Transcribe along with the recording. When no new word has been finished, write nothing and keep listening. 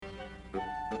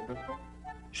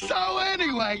So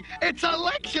anyway, it's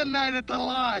election night at the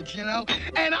lodge, you know,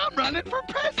 and I'm running for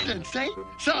president, see?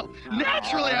 So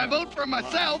naturally I vote for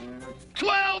myself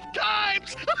 12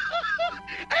 times.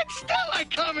 And still I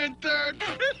come in third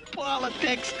in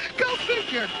politics. Go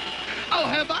figure. Oh,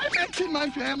 have I mentioned my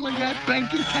family yet?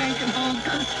 Banky, Tank, and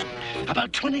Honker?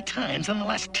 About 20 times in the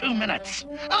last 2 minutes.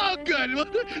 Oh, good. Well,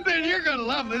 then you're going to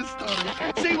love this story.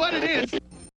 See what it is?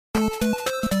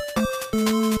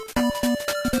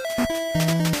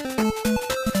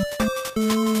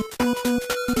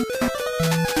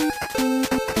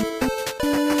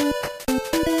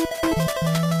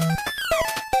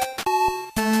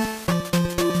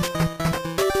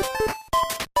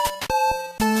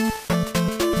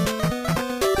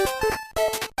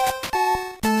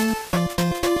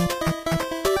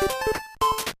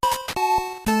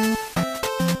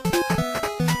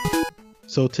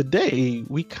 So today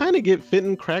we kind of get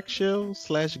Fenton Crackshell /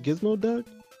 Gizmo Duck.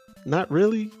 Not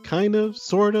really, kind of,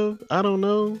 sort of, I don't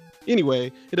know.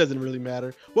 Anyway, it doesn't really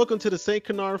matter. Welcome to the St.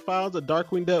 Canard Files, a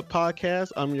Darkwing Duck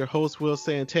podcast. I'm your host, Will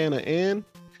Santana, and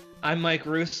I'm Mike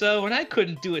Russo, and I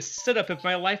couldn't do a sit-up if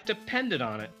my life depended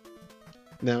on it.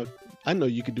 Now, I know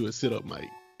you could do a sit-up, Mike.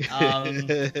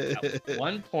 At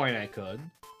one point I could.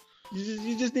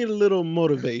 You just need a little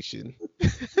motivation.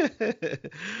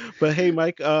 But hey,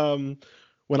 Mike,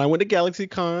 when I went to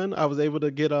GalaxyCon, I was able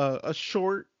to get a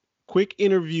short, quick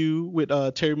interview with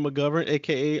Terry McGovern,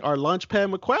 a.k.a. our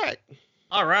Launchpad McQuack.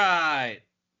 All right.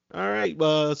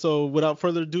 So without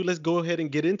further ado, let's go ahead and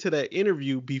get into that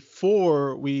interview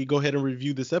before we go ahead and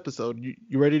review this episode.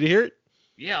 You ready to hear it?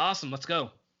 Yeah, awesome. Let's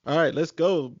go. All right, let's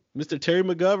go. Mr. Terry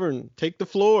McGovern, take the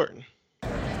floor.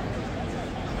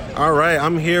 All right,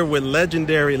 I'm here with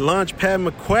legendary Launchpad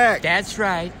McQuack. That's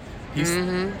right.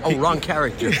 Oh, wrong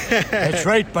character. That's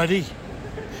right, buddy.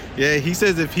 Yeah, he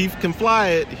says if he can fly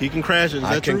it, he can crash it. Is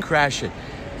that true? I can crash it.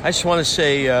 I just want to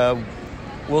say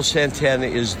Will Santana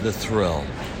is the thrill.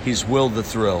 He's Will the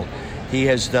Thrill. He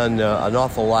has done an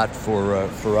awful lot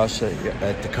for us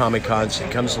at the Comic-Cons. He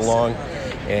comes along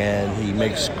and he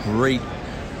makes great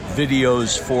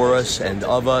videos for us and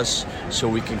of us so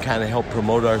we can kind of help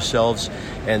promote ourselves.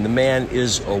 And the man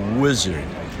is a wizard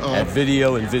at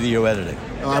video and video editing.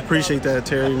 I appreciate that,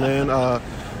 Terry, man.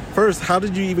 First, how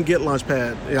did you even get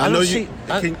Launchpad? I know you.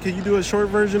 Can you do a short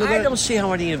version of that? I don't see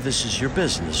how any of this is your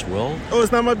business, Will. Oh,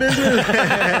 it's not my business?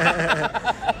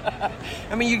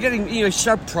 I mean, you're getting,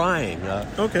 start prying.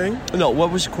 Okay. No,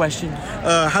 what was the question?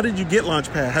 How did you get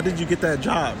Launchpad? How did you get that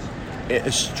job?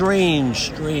 A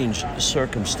strange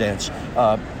circumstance.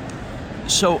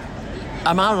 So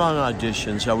I'm out on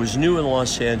auditions. I was new in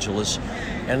Los Angeles,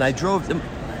 and I drove them.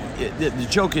 The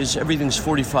joke is everything's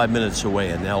 45 minutes away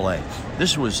in L.A.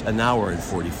 This was an hour and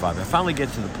 45. I finally get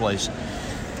to the place,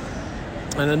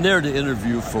 and I'm there to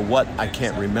interview for what I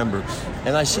can't remember.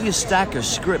 And I see a stack of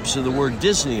scripts with the word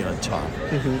Disney on top.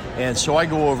 Mm-hmm. And so I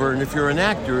go over, and if you're an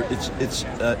actor, it's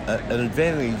an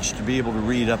advantage to be able to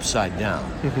read upside down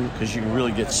because you can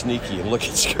really get sneaky and look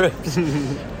at scripts.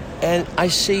 And I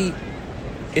see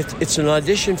it's an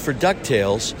audition for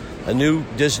DuckTales, a new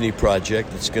Disney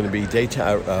project that's going to be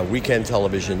daytime, weekend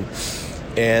television,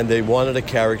 and they wanted a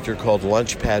character called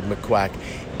Launchpad McQuack,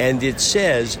 and it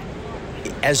says,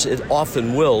 as it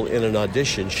often will in an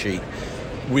audition sheet,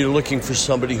 we're looking for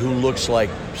somebody who looks like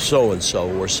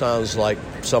so-and-so or sounds like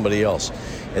somebody else.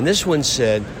 And this one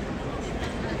said,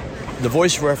 the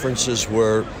voice references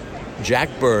were Jack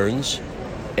Burns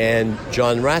and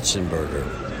John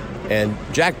Ratzenberger. And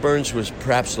Jack Burns was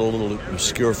perhaps a little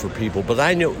obscure for people, but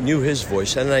I knew his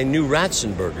voice, and I knew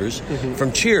Ratzenberger's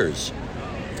from Cheers.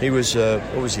 He was,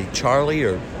 what was he, Charlie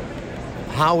or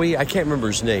Howie? I can't remember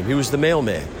his name. He was the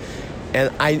mailman.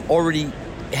 And I already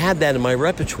had that in my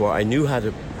repertoire. I knew how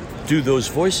to do those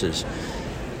voices.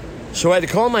 So I had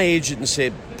to call my agent and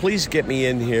say, please get me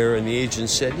in here. And the agent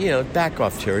said, back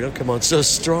off, Terry. Don't come on so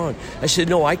strong. I said,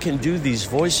 no, I can do these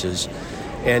voices.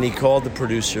 And he called the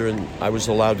producer, and I was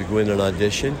allowed to go in and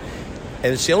audition.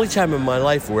 And it's the only time in my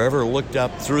life where I ever looked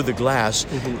up through the glass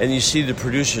and you see the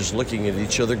producers looking at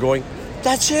each other going,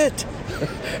 that's it.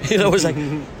 It was like,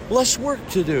 less work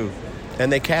to do.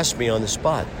 And they cast me on the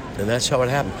spot. And that's how it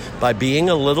happened. By being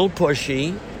a little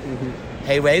pushy,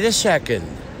 hey, wait a second.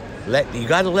 You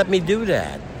got to let me do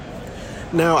that.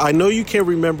 Now, I know you can't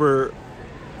remember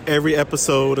every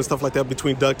episode and stuff like that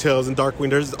between DuckTales and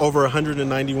Darkwing. There's over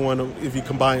 191 if you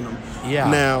combine them. Yeah.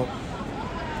 Now,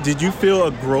 did you feel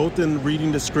a growth in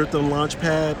reading the script on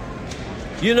Launchpad?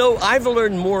 I've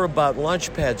learned more about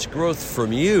Launchpad's growth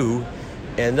from you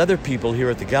and other people here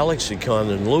at the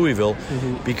GalaxyCon in Louisville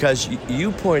because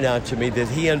you point out to me that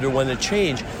he underwent a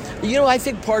change. I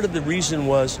think part of the reason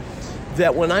was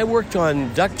that when I worked on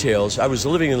DuckTales, I was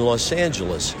living in Los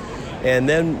Angeles. And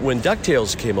then when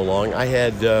DuckTales came along,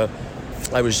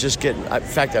 I was just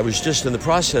in the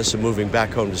process of moving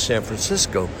back home to San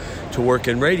Francisco to work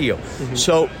in radio. Mm-hmm.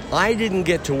 So I didn't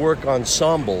get to work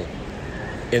ensemble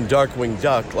in Darkwing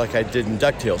Duck like I did in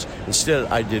DuckTales. Instead,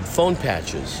 I did phone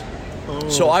patches.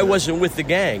 So I wasn't with the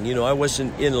gang. I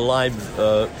wasn't in a live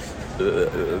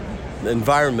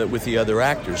environment with the other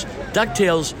actors.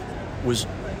 DuckTales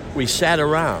we sat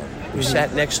around. We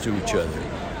sat next to each other.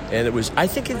 And it was, I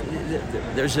think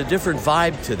there's a different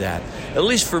vibe to that, at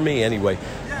least for me anyway.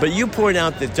 But you point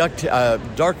out that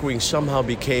Darkwing somehow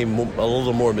became a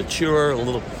little more mature,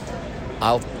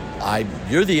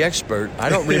 you're the expert. I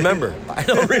don't remember.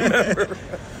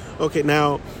 Okay,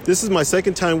 now, this is my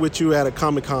second time with you at a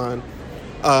Comic-Con.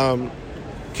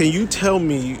 Can you tell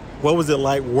me what was it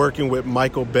like working with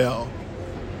Michael Bell?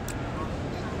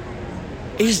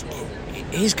 He's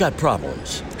got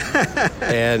problems.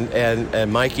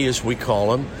 and Mikey, as we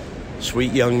call him,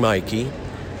 sweet young Mikey.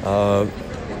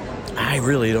 I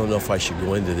really don't know if I should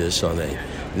go into this on a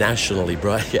nationally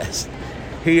broadcast.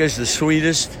 He is the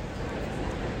sweetest,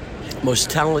 most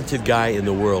talented guy in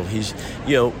the world. He's,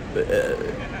 and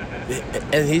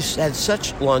he's had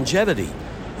such longevity.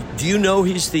 Do you know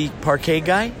he's the parquet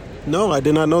guy? No, I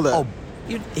did not know that. Oh,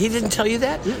 he didn't tell you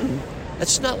that? Mm-mm.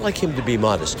 That's not like him to be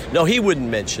modest. No, he wouldn't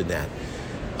mention that.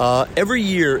 Every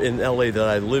year in L.A. that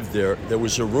I lived there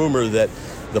was a rumor that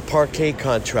the parquet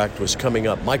contract was coming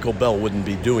up. Michael Bell wouldn't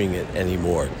be doing it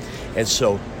anymore. And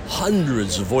so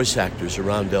hundreds of voice actors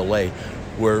around L.A.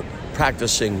 were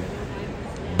practicing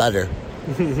butter.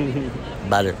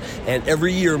 Butter. And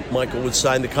every year, Michael would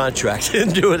sign the contract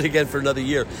and do it again for another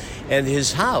year. And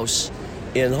his house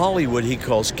in Hollywood he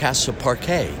calls Casa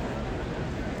Parquet,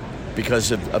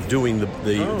 because of doing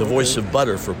the voice of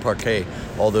butter for Parquet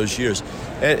all those years.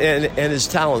 And his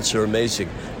talents are amazing.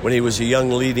 When he was a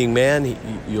young leading man,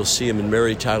 you'll see him in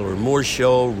Mary Tyler Moore's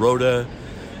show, Rhoda,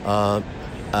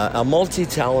 a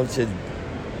multi-talented,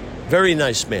 very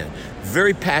nice man,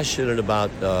 very passionate about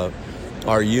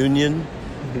our union,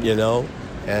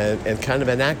 and kind of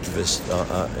an activist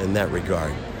in that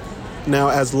regard. Now,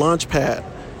 as Launchpad,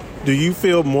 do you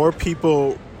feel more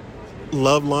people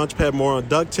love Launchpad more on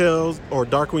DuckTales or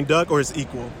Darkwing Duck, or is it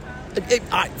equal?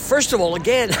 First of all,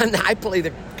 again, I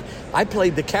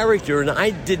played the character, and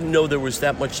I didn't know there was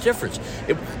that much difference.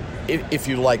 If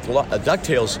you like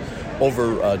DuckTales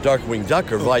over Darkwing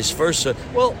Duck or vice versa,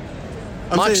 well,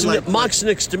 Mock's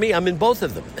next to me. I'm in both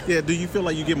of them. Yeah. Do you feel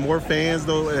like you get more fans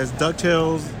though as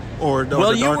DuckTales or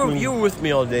Darkwing? You were with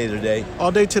me all day today.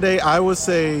 All day today, I would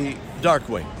say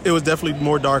Darkwing. It was definitely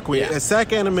more Darkwing. Yeah. At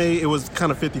SAC Anime, it was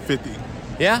kind of 50-50.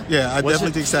 Yeah? Yeah, I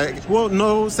definitely think SAC. Well,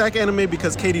 no, SAC Anime,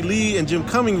 because Katie Lee and Jim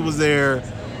Cummings was there,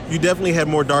 you definitely had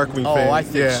more Darkwing fans. Oh, I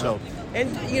think so.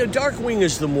 And, Darkwing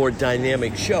is the more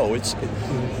dynamic show. It's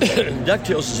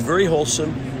DuckTales is very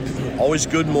wholesome, always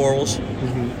good morals.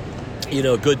 Mm-hmm.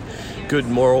 Good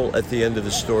moral at the end of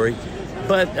the story.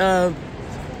 But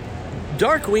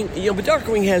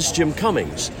Darkwing has Jim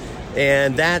Cummings.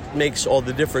 And that makes all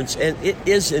the difference. And it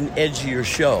is an edgier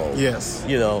show. Yes.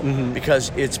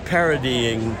 Because it's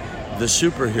parodying the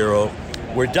superhero,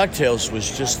 where DuckTales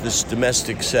was just this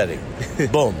domestic setting.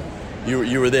 Boom.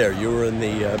 You were there. You were in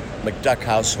the McDuck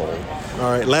household.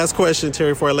 All right. Last question,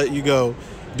 Terry, before I let you go.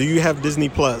 Do you have Disney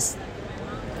Plus?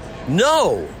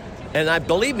 No. And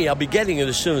believe me, I'll be getting it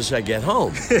as soon as I get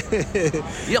home. I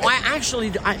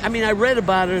read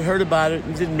about it, heard about it,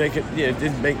 and didn't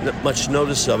make much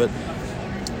notice of it.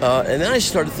 And then I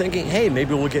started thinking, hey,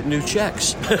 maybe we'll get new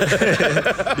checks.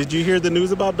 Did you hear the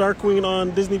news about Darkwing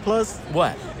on Disney Plus?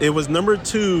 What? It was number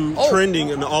 2 trending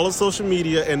in all of social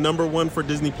media and number 1 for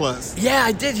Disney Plus. Yeah,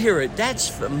 I did hear it.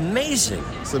 That's amazing.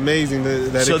 It's amazing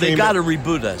that so it came. They got to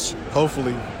reboot us.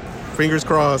 Hopefully. Fingers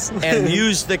crossed. And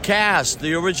use the cast,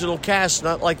 the original cast,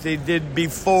 not like they did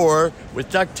before with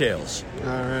DuckTales.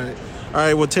 All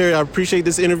right. Well, Terry, I appreciate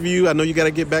this interview. I know you got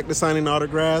to get back to signing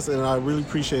autographs, and I really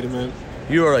appreciate it, man.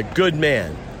 You are a good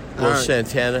man, Will right.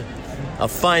 Santana. A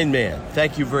fine man.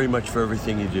 Thank you very much for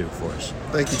everything you do for us.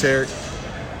 Thank you, Terry.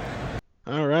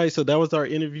 All right. So that was our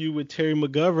interview with Terry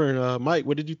McGovern. Mike,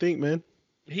 what did you think, man?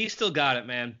 He still got it,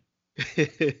 man.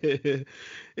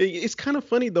 It's kind of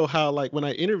funny though how like when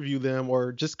I interview them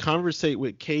or just conversate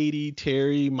with Katie,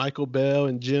 Terry, Michael Bell,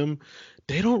 and Jim,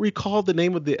 they don't recall the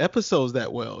name of the episodes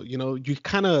that well. You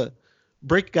kind of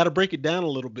got to break it down a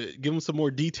little bit, give them some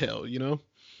more detail.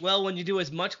 Well, when you do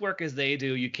as much work as they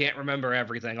do, you can't remember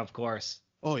everything, of course.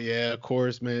 Oh yeah, of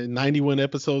course, man. 91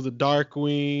 episodes of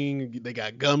Darkwing. They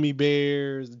got Gummy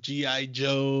Bears, G.I.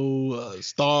 Joe,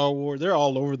 Star Wars. They're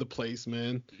all over the place,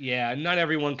 man. Yeah, not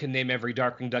everyone can name every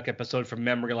Darkwing Duck episode from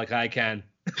memory like I can.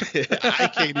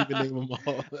 I can't even name them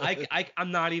all.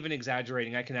 I'm not even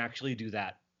exaggerating. I can actually do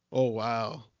that. Oh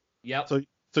wow. Yep.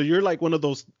 So you're like one of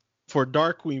those, for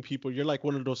Darkwing people, you're like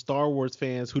one of those Star Wars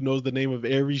fans who knows the name of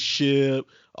every ship,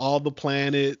 all the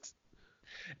planets.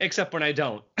 Except when I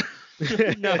don't.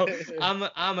 No,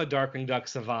 I'm a Darkwing Duck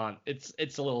savant.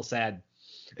 It's a little sad.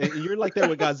 And you're like that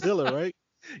with Godzilla, right?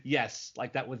 Yes,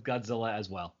 like that with Godzilla as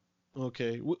well.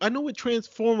 Okay. I know with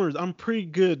Transformers, I'm pretty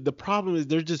good. The problem is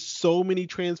there's just so many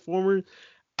Transformers.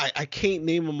 I can't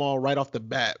name them all right off the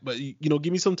bat, but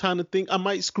give me some time to think. I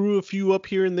might screw a few up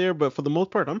here and there, but for the most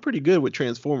part, I'm pretty good with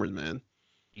Transformers, man.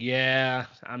 Yeah,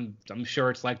 I'm sure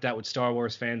it's like that with Star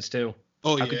Wars fans too.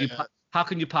 Oh How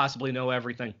can you possibly know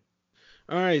everything?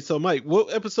 All right, so Mike,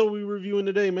 what episode are we reviewing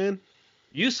today, man?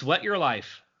 You Sweat Your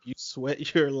Life. You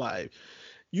Sweat Your Life.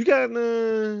 You got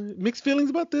mixed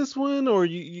feelings about this one, or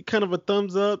you kind of a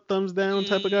thumbs up, thumbs down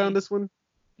type of guy on this one?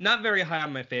 Not very high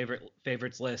on my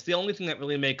favorites list. The only thing that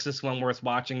really makes this one worth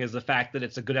watching is the fact that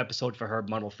it's a good episode for Herb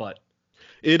Muddlefoot.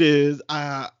 It is.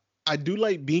 I do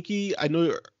like Binky. I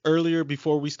know earlier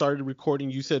before we started recording,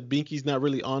 you said Binky's not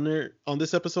really on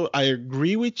this episode. I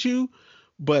agree with you,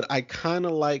 but I kind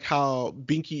of like how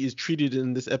Binky is treated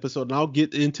in this episode, and I'll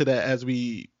get into that as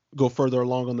we go further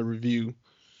along on the review.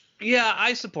 Yeah,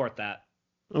 I support that.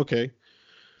 Okay.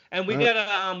 And we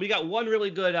got one really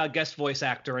good guest voice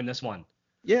actor in this one.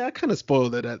 Yeah, I kind of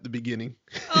spoiled it at the beginning.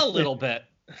 A little bit.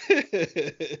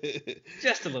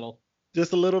 Just a little.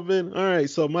 Just a little bit. All right.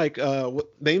 So, Mike,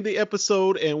 name the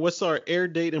episode and what's our air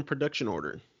date and production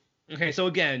order? Okay. So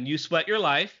again, You Sweat Your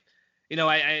Life.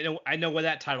 I know where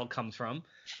that title comes from.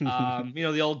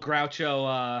 The old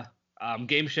Groucho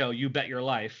game show, You Bet Your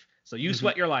Life. So You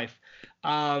Sweat Your Life.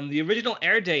 The original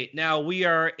air date. Now we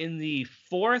are in the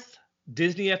 4th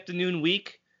Disney afternoon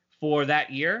week for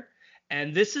that year.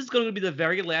 And this is going to be the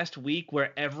very last week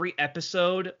where every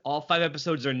episode, all 5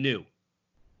 episodes are new.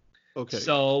 Okay.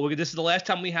 So this is the last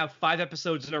time we have 5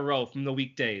 episodes in a row from the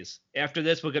weekdays. After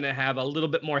this, we're going to have a little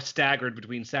bit more staggered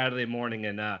between Saturday morning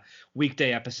and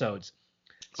weekday episodes.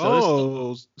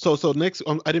 So next,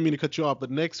 I didn't mean to cut you off,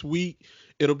 but next week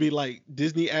it'll be like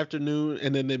Disney afternoon,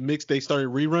 and then they started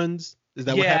reruns. Is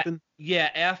that what happened? Yeah.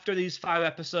 After these 5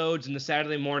 episodes and the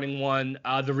Saturday morning one,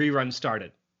 the reruns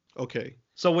started. Okay.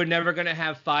 So we're never going to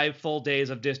have 5 full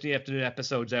days of Disney afternoon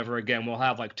episodes ever again. We'll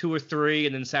have like 2 or 3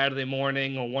 and then Saturday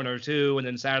morning, or 1 or 2 and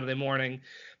then Saturday morning.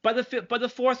 By the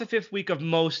 4th or 5th week of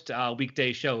most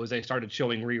weekday shows, they started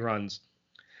showing reruns.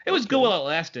 It was good while it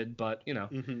lasted, but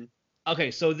Mm-hmm.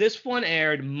 Okay, so this one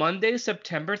aired Monday,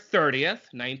 September 30th,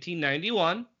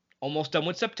 1991. Almost done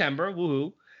with September,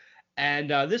 woohoo. And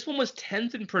this one was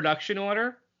 10th in production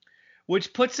order,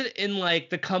 which puts it in like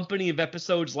the company of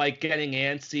episodes like Getting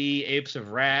Antsy, Apes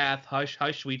of Wrath, Hush,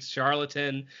 Hush, Sweet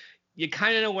Charlatan. You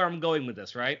kind of know where I'm going with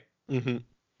this, right? Mm-hmm.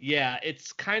 Yeah,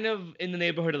 it's kind of in the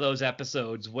neighborhood of those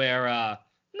episodes where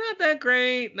not that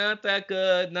great, not that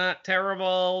good, not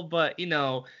terrible, but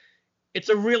it's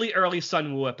a really early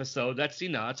Sunwoo episode.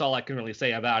 That's all I can really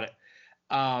say about it.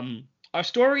 Our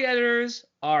story editors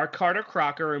are Carter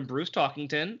Crocker and Bruce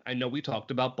Talkington. I know we talked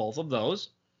about both of those.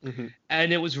 Mm-hmm.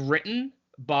 And it was written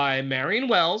by Marion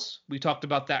Wells. We talked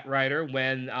about that writer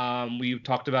when we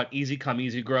talked about Easy Come,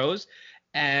 Easy Grows.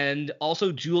 And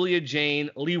also Julia Jane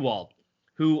Leewald,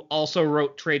 who also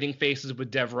wrote Trading Faces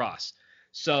with Dev Ross.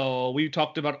 So we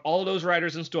talked about all of those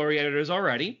writers and story editors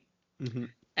already. Mm-hmm.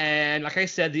 And like I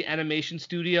said, the animation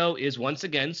studio is once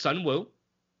again Sunwoo.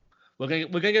 We're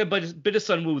gonna get a bit of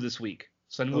Sunwoo this week.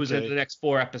 Sunwoo's in the next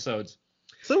 4 episodes.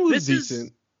 Sunwoo's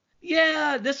decent.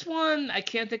 Yeah, this one I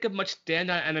can't think of much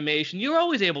standout animation. You're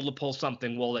always able to pull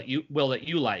something, Will, that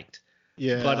you liked.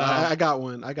 Yeah, but I got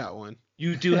one.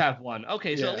 You do have one.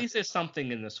 Okay, so Yeah. At least there's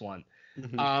something in this one.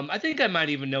 Mm-hmm. I think I might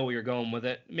even know where you're going with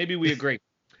it. Maybe we agree.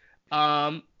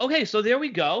 Okay, so there we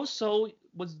go. So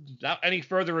without any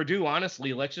further ado,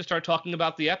 honestly, let's just start talking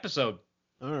about the episode.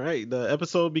 All right, the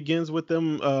episode begins with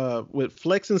them with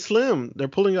Flex and Slim. They're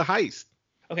pulling a heist.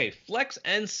 Okay, Flex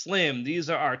and Slim. These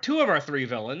are 2 of our 3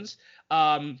 villains.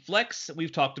 Flex,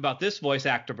 we've talked about this voice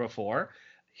actor before.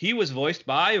 He was voiced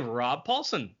by Rob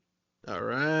Paulson. All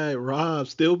right, Rob,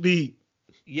 still beat.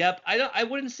 Yep, I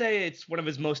wouldn't say it's one of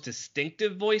his most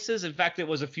distinctive voices. In fact, it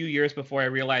was a few years before I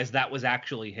realized that was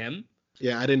actually him.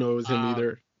 Yeah, I didn't know it was him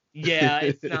either. Yeah,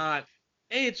 it's not.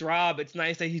 Hey, it's Rob. It's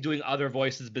nice that he's doing other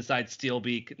voices besides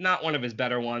Steelbeak. Not one of his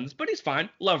better ones, but he's fine.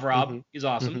 Love Rob. Mm-hmm. He's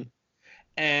awesome. Mm-hmm.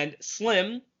 And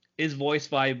Slim, is voiced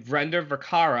by Brenda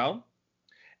Vaccaro.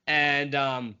 And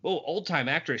old-time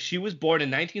actress. She was born in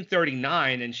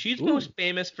 1939, and she's most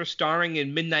famous for starring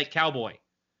in Midnight Cowboy,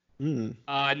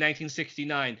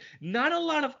 1969. Not a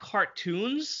lot of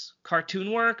cartoon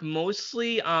work,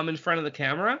 mostly in front of the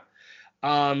camera.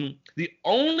 The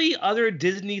only other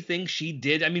Disney thing she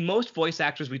did, I mean, most voice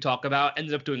actors we talk about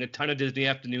ended up doing a ton of Disney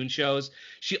afternoon shows.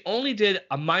 She only did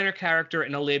a minor character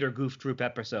in a later Goof Troop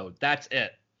episode. That's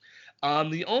it.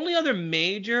 The only other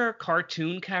major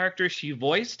cartoon character she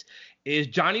voiced is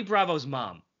Johnny Bravo's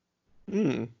mom.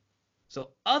 So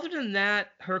other than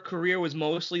that, her career was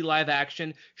mostly live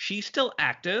action. She's still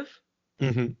active.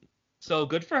 So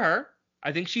good for her.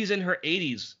 I think she's in her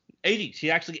 80s. 80.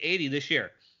 She's actually 80 this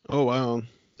year. Oh, wow.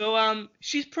 So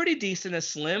she's pretty decent as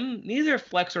Slim. Neither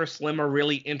Flex or Slim are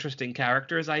really interesting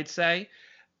characters, I'd say.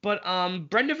 But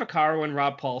Brenda Vaccaro and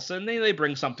Rob Paulson, they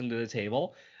bring something to the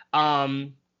table.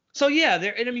 So yeah,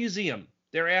 they're in a museum.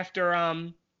 They're after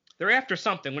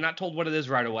something. We're not told what it is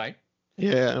right away.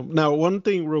 Yeah. Now, one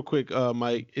thing real quick,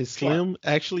 Mike, is Slim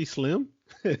actually Slim?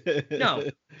 No,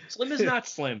 Slim is not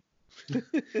Slim.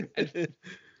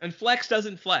 And Flex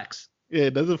doesn't flex. Yeah,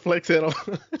 it doesn't flex at all.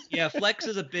 Yeah, Flex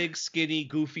is a big, skinny,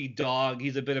 goofy dog.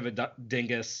 He's a bit of a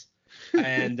dingus.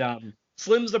 And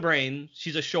Slim's the brain.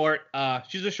 She's a short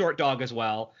dog as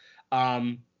well.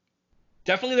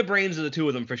 Definitely the brains of the two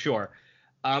of them for sure.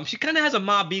 She kind of has a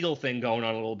Ma Beagle thing going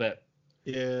on a little bit.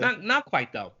 Yeah. Not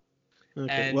quite though.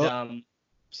 Okay. And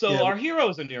our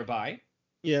heroes are nearby.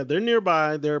 Yeah, they're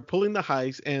nearby. They're pulling the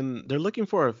heist, and they're looking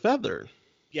for a feather.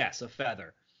 Yes, a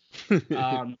feather.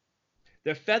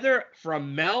 The feather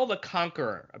from Mel the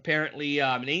Conqueror, apparently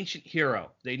an ancient hero.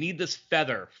 They need this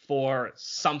feather for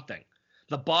something.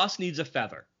 The boss needs a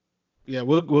feather. Yeah,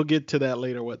 we'll get to that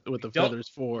later. What the feather's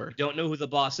for? Don't know who the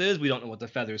boss is. We don't know what the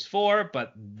feather's for,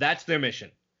 but that's their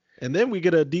mission. And then we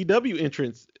get a DW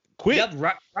entrance. Quick.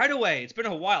 Yep, right away. It's been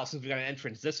a while since we got an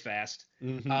entrance this fast.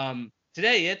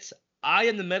 Today it's I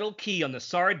am the metal key on the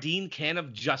sardine can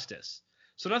of justice.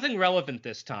 So nothing relevant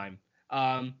this time,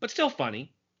 but still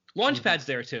funny. Launchpad's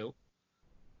there too.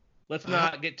 Let's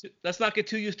not get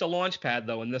too used to Launchpad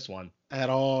though in this one. At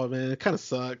all, man. It kind of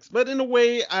sucks, but in a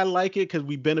way, I like it because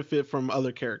we benefit from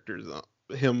other characters.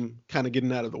 Him kind of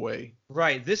getting out of the way.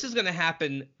 Right. This is going to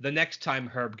happen the next time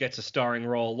Herb gets a starring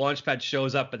role. Launchpad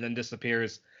shows up and then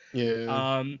disappears.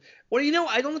 Yeah. Well,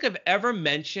 I don't think I've ever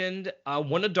mentioned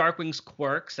one of Darkwing's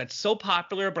quirks that's so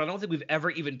popular, but I don't think we've ever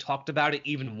even talked about it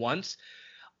even once.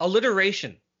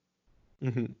 Alliteration.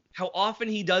 How often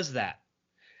he does that.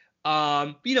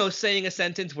 Saying a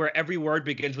sentence where every word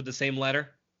begins with the same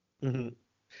letter.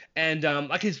 And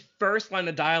like his first line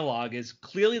of dialogue is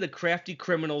clearly the crafty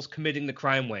criminals committing the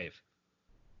crime wave.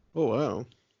 Oh, wow.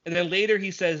 And then later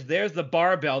he says, there's the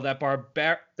barbell that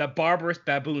barbarous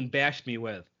baboon bashed me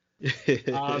with.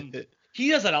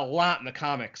 He does that a lot in the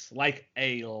comics, like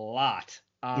a lot.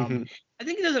 I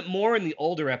think he does it more in the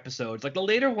older episodes. Like the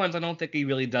later ones, I don't think he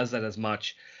really does that as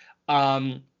much.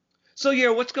 So yeah,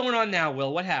 what's going on now,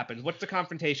 Will? What happens? What's the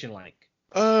confrontation like?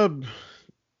 I'm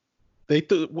trying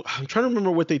to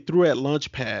remember what they threw at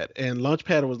Launchpad, and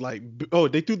Launchpad was like,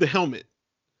 they threw the helmet.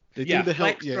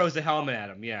 Flex throws the helmet at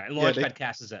him, and Launchpad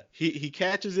catches it. He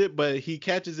catches it, but he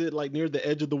catches it like near the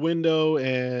edge of the window,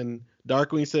 and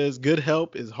Darkwing says, good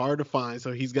help is hard to find,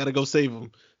 so he's got to go save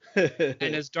him.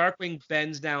 And as Darkwing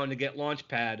bends down to get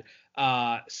Launchpad,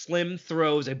 Slim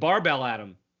throws a barbell at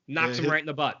him, knocks him right in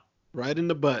the butt. Right in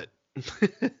the butt.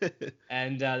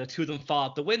 And the two of them fall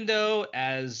out the window,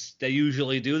 as they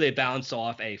usually do. They bounce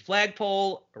off a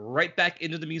flagpole right back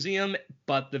into the museum,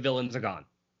 but the villains are gone.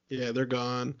 Yeah, they're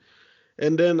gone.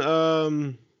 And then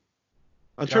I'm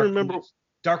trying to remember.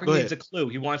 Darkwing needs a clue.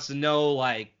 He wants to know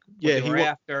what they were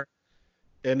after.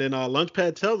 And then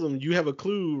Launchpad tells him, you have a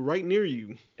clue right near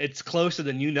you. It's closer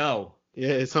than you know. Yeah,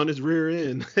 it's on his rear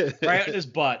end. Right on his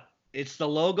butt. It's the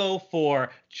logo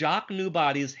for Jock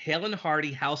Newbody's Hale and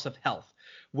Hardy House of Health,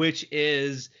 which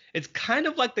it's kind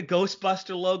of like the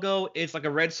Ghostbuster logo. It's like a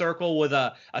red circle with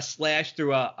a slash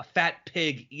through a fat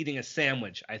pig eating a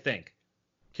sandwich, I think.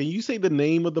 Can you say the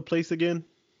name of the place again?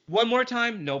 One more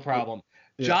time? No problem.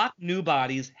 Yeah. Jock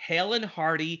Newbody's Hale and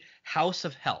Hardy House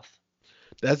of Health.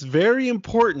 That's very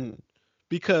important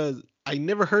because I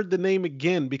never heard the name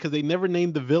again because they never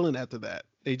named the villain after that.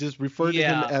 They just referred to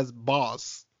him as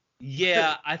Boss.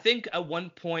 Yeah, I think at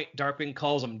one point Darkwing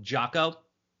calls him Jocko.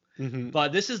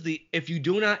 But this is if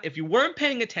you weren't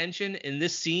paying attention in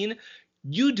this scene,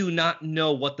 you do not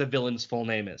know what the villain's full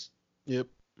name is. Yep.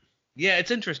 Yeah, it's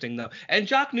interesting though. And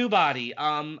Jock Newbody,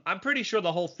 I'm pretty sure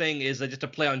the whole thing is just a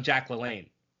play on Jack LaLanne.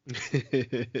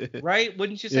 Right?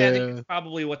 Wouldn't you say? I think Yeah. it's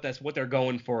probably what they're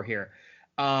going for here.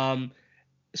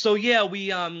 So yeah,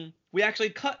 we actually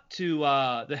cut to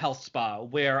the health spa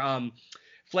where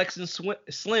Flex and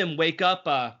Slim wake up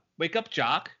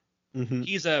Jock. Hmm.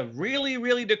 He's a really,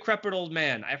 really decrepit old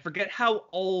man. I forget how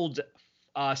old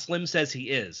Slim says he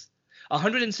is.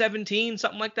 117,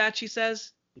 something like that, she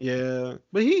says. Yeah,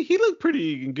 but he looked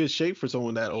pretty in good shape for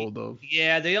someone that old though.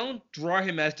 Yeah, they don't draw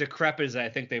him as decrepit as I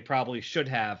think they probably should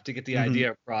have to get the Hmm.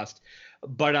 idea across.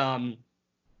 But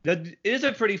it is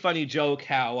a pretty funny joke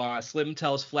how Slim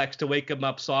tells Flex to wake him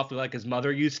up softly like his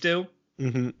mother used to,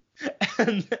 Hmm.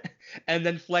 and, and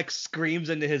then Flex screams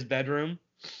into his bedroom.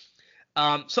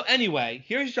 So anyway,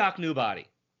 here's Jacques Newbody,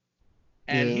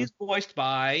 and Yeah. he's voiced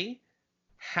by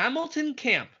Hamilton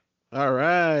Camp. All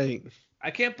right. I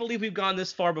can't believe we've gone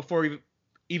this far before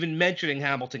even mentioning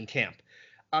Hamilton Camp.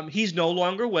 He's no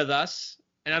longer with us,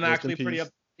 and I'm Rest in actually pretty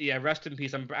peace. yeah, rest in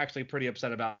peace. I'm actually pretty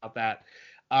upset about that.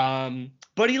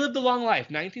 But he lived a long life,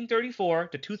 1934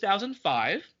 to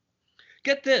 2005.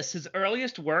 Get this, his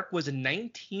earliest work was in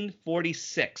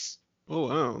 1946. Oh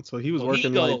wow. So he was So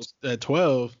working like at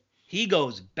 12. he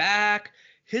goes back.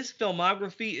 His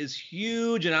filmography is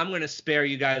huge, and I'm going to spare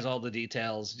you guys all the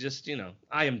details. Just,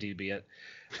 IMDb it.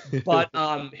 But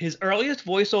his earliest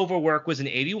voiceover work was in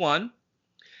 81,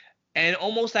 and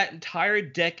almost that entire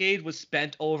decade was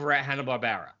spent over at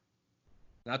Hanna-Barbera.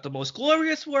 Not the most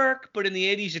glorious work, but in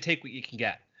the 80s, you take what you can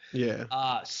get. Yeah.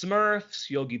 Smurfs,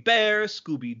 Yogi Bear,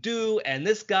 Scooby-Doo, and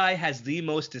this guy has the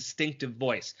most distinctive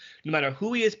voice. No matter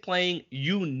who he is playing,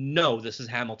 you know this is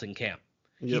Hamilton Camp.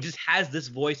 He Yep. just has this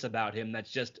voice about him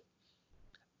that's just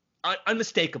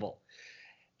unmistakable.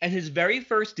 And his very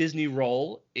first Disney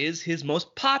role is his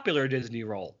most popular Disney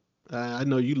role. I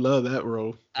know you love that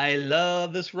role. I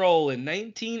love this role. In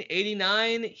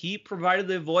 1989, he provided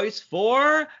the voice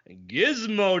for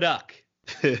Gizmo Duck.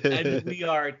 And we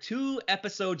are 2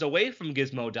 episodes away from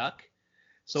Gizmo Duck.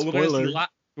 So Spoiler.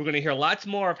 we're going to hear lots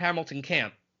more of Hamilton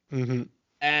Camp. Hmm.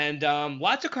 And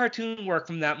lots of cartoon work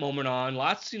from that moment on.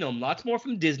 Lots more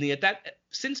from Disney.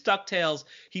 Since DuckTales,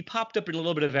 he popped up in a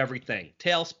little bit of everything.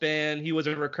 Tailspin. He was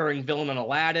a recurring villain on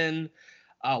Aladdin.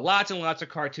 Lots and lots of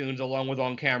cartoons, along with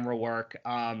on-camera work.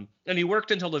 And he worked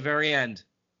until the very end,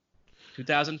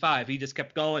 2005. He just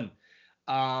kept going.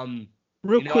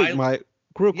 Real quick, Mike.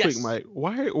 Yes.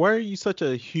 Why are you such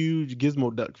a huge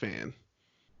Gizmo Duck fan?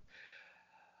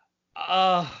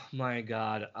 Oh my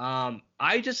God. I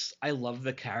love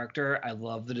the character. I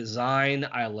love the design.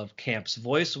 I love Camp's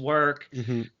voice work.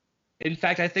 Hmm. In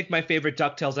fact, I think my favorite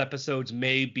DuckTales episodes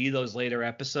may be those later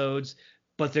episodes,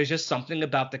 but there's just something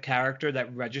about the character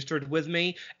that registered with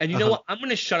me. And you know what? I'm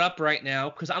going to shut up right now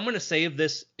because I'm going to save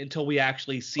this until we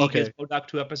actually see Gizmo Duck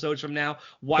 2 episodes from now.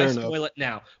 Why spoil it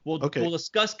now? We'll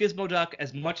discuss Gizmo Duck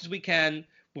as much as we can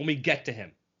when we get to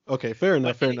him. Okay, fair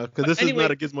enough. Because this is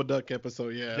not a Gizmo Duck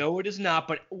episode, yeah. No, it is not.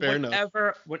 But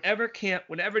whenever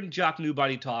Jock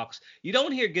Newbody talks, you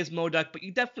don't hear Gizmo Duck, but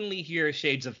you definitely hear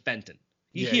shades of Fenton.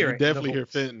 You definitely hear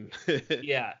Fenton.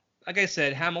 Yeah. Like I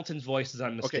said, Hamilton's voice is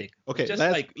unmistakable. Okay.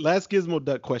 Last Gizmo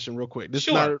Duck question real quick.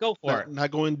 Go for it.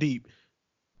 Not going deep.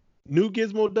 New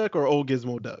Gizmo Duck or old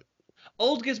Gizmo Duck?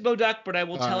 Old Gizmo Duck, but I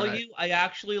will tell you, I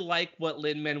actually like what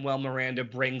Lin-Manuel Miranda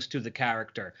brings to the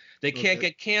character. They can't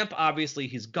get Camp. Obviously,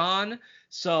 he's gone.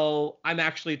 So I'm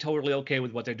actually totally okay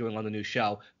with what they're doing on the new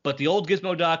show. But the old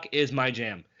Gizmo Duck is my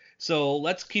jam. So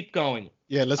let's keep going.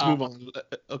 Yeah, let's move on.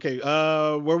 Okay,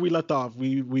 where we left off,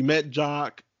 we met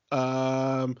Jock.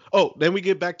 Then we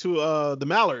get back to the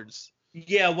Mallards.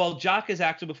 Yeah, well,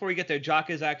 before we get there, Jock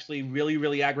is actually really,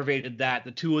 really aggravated that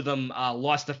the two of them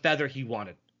lost the feather he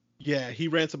wanted. Yeah, he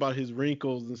rants about his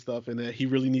wrinkles and stuff, and that he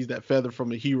really needs that feather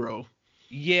from a hero.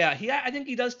 Yeah, I think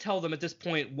he does tell them at this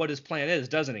point what his plan is,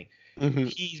 doesn't he? Mm-hmm.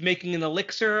 He's making an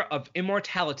elixir of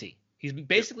immortality. He's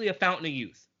basically a fountain of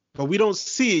youth. But we don't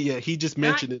see it yet. He just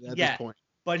mentioned it at this point.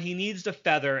 But he needs the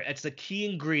feather. It's the key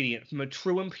ingredient from a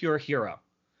true and pure hero.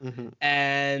 Mm-hmm.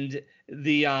 And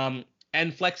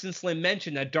and Flex and Slim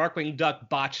mentioned that Darkwing Duck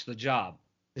botched the job.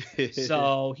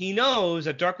 So he knows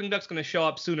that Darkwing Duck's going to show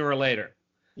up sooner or later.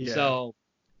 Yeah. So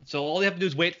all they have to do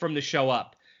is wait for him to show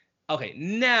up. Okay,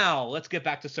 now let's get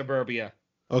back to Suburbia.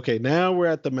 Okay, now we're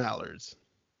at the Mallards.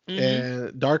 Mm-hmm.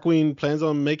 And Darkwing plans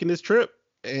on making this trip.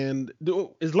 And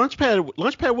is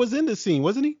Launchpad was in this scene,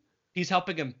 wasn't he? He's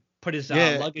helping him put his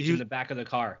luggage in the back of the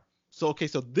car. So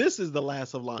this is the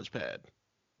last of Launchpad.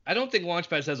 I don't think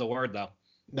Launchpad says a word, though.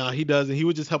 No, he doesn't. He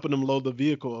was just helping him load the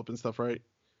vehicle up and stuff, right?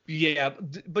 Yeah,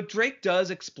 but Drake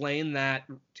does explain that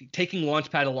taking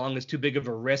Launchpad along is too big of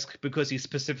a risk because he's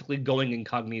specifically going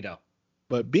incognito.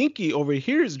 But Binky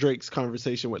overhears Drake's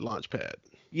conversation with Launchpad.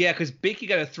 Yeah, because Binky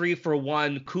got a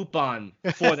 3-for-1 coupon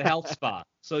for the health spa,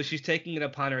 so she's taking it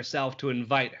upon herself to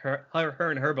invite her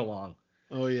and Herb along.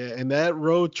 Oh yeah, and that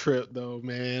road trip though,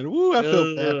 man. Woo, I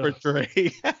feel bad for Ugh.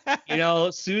 Trey. You know,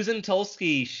 Susan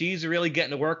Tulsky, she's really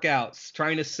getting the workouts,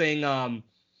 trying to sing.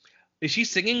 Is she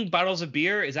singing Bottles of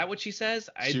Beer? Is that what she says?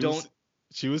 I She don't. was,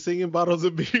 she was singing Bottles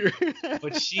of Beer.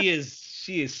 But she is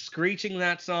screeching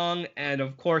that song, and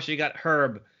of course you got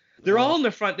Herb. They're all in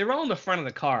the front. They're all in the front of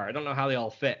the car. I don't know how they all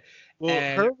fit. Well,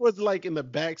 And Herb was like in the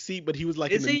back seat, but he was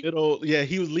like in is the he? middle. Yeah,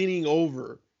 he was leaning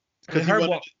over And because he Herb wanted.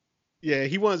 won't. Yeah,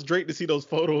 he wants Drake to see those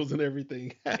photos and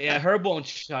everything. Yeah, Herb won't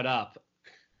shut up.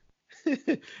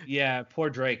 Yeah,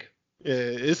 poor Drake. Yeah,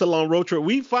 it's a long road trip.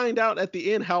 We find out at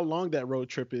the end how long that road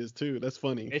trip is too. That's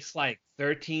funny. It's like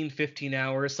 13, 15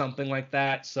 hours, something like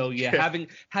that. So yeah, Yeah.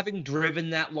 having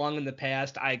driven that long in the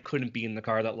past, I couldn't be in the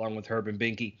car that long with Herb and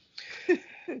Binky.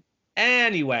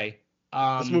 Anyway,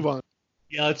 Let's move on.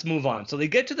 Yeah, let's move on. So they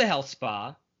get to the health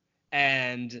spa,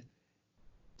 and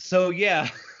so yeah,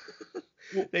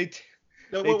 they t-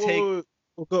 No, they take.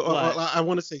 What? I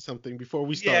want to say something before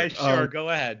we Yeah, start. sure, go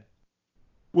ahead.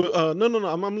 Well, no.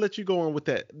 I'm gonna let you go on with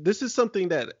that. This is something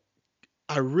that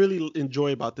I really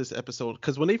enjoy about this episode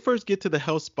because when they first get to the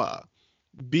health spa,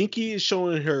 Binky is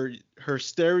showing her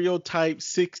stereotype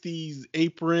 '60s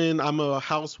apron. I'm a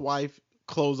housewife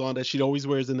clothes on that she always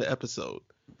wears in the episode.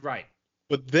 Right.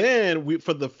 But then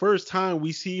for the first time,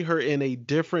 we see her in a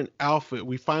different outfit.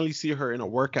 We finally see her in a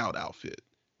workout outfit.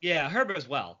 Yeah, Herb as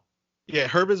well. Yeah,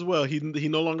 Herb as well. He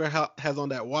no longer has on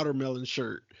that watermelon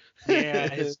shirt. Yeah,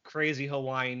 his crazy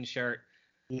Hawaiian shirt.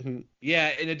 Mhm.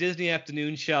 Yeah, in a Disney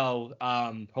afternoon show,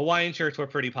 Hawaiian shirts were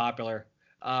pretty popular.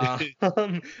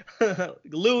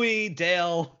 Louis,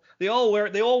 Dale, they all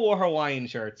wore Hawaiian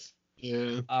shirts.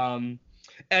 Yeah.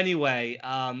 Anyway,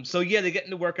 so yeah, they get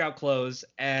into workout clothes,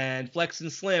 and Flex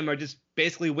and Slim are just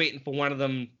basically waiting for one of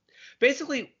them.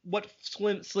 Basically, what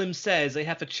Slim says, they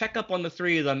have to check up on the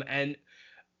three of them, and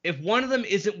if one of them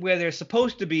isn't where they're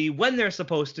supposed to be, when they're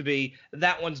supposed to be,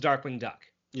 that one's Darkwing Duck.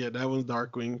 Yeah, that one's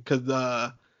Darkwing.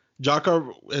 Because Jock,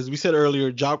 as we said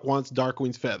earlier, Jock wants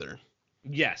Darkwing's feather.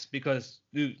 Yes, because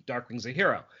Darkwing's a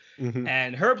hero. Mhm.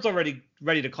 And Herb's already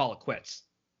ready to call it quits.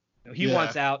 He Yeah.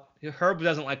 wants out. Herb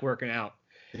doesn't like working out.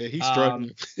 Yeah, he's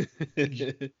struggling.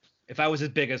 If I was as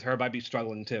big as Herb, I'd be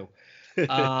struggling too.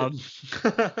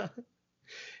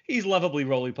 He's lovably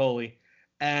roly-poly.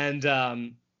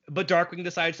 And but Darkwing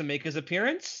decides to make his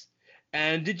appearance.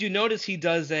 And did you notice he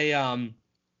does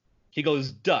he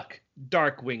goes duck,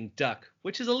 Darkwing Duck,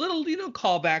 which is a little,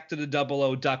 callback to the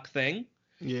 00 Duck thing.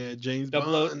 Yeah, James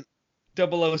 00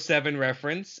 Bond. 007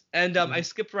 reference. And I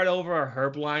skipped right over a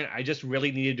Herb line. I just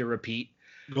really needed to repeat.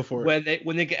 Go for it.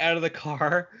 When they get out of the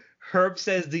car, Herb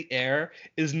says the air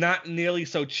is not nearly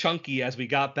so chunky as we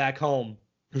got back home.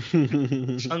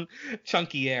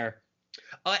 Chunky air.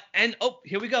 And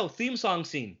here we go. Theme song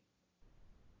scene.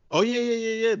 Oh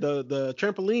yeah. The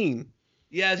trampoline.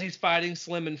 Yeah, as he's fighting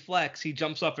Slim and Flex, he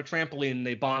jumps off a trampoline and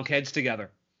they bonk heads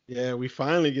together. Yeah, we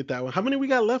finally get that one. How many we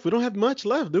got left? We don't have much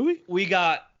left, do we? We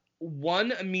got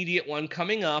one immediate one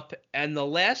coming up, and the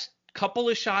last couple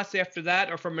of shots after that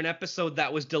are from an episode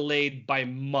that was delayed by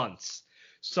months.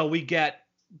 So we get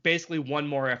basically one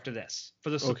more after this for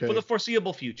the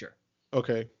foreseeable future.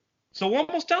 Okay. So we're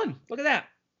almost done. Look at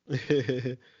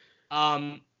that.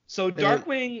 So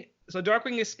Darkwing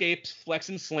escapes Flex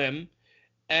and Slim,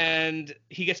 and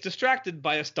he gets distracted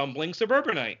by a stumbling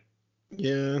suburbanite.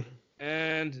 Yeah.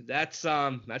 And that's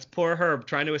poor Herb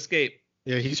trying to escape.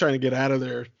 Yeah, he's trying to get out of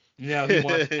there. No, he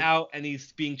wants out, and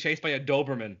he's being chased by a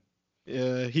Doberman.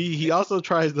 Yeah, he also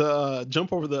tries to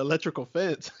jump over the electrical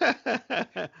fence.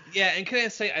 Yeah, and can I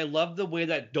say, I love the way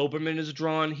that Doberman is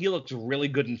drawn. He looks really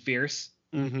good and fierce.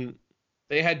 Mm-hmm.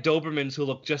 They had Dobermans who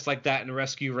look just like that in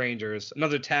Rescue Rangers,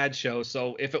 another Tad show.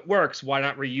 So if it works, why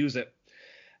not reuse it?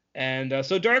 And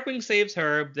so Darkwing saves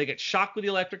Herb. They get shocked with the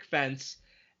electric fence,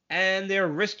 and their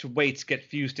wrist weights get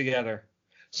fused together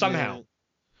somehow.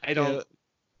 Yeah. I don't.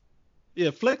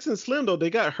 Yeah, Flex and Slim though, they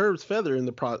got Herb's feather in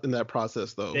that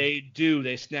process though. They do.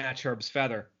 They snatch Herb's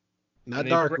feather. Not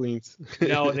Darkwing's.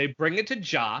 No, they bring it to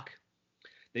Jock.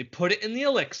 They put it in the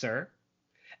elixir.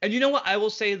 And you know what? I will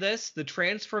say this. The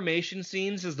transformation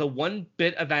scenes is the one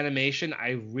bit of animation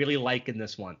I really like in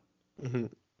this one. Mm-hmm.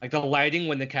 Like the lighting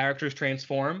when the characters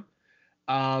transform.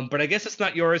 But I guess it's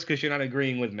not yours because you're not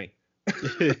agreeing with me.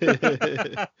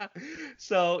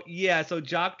 So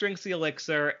Jock drinks the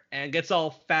elixir and gets all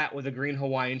fat with a green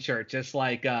Hawaiian shirt, just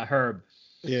like Herb.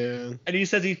 Yeah. And he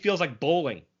says he feels like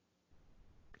bowling.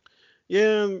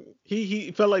 Yeah,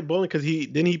 he felt like bowling because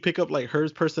he pick up like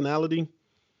Herb's personality.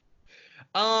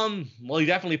 Well, he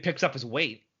definitely picks up his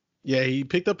weight. Yeah, he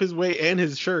picked up his weight and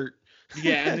his shirt.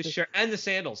 Yeah, and his shirt and the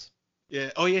sandals.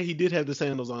 Yeah. Oh yeah, he did have the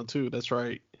sandals on too. That's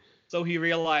right. So he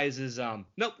realizes,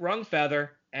 nope, wrong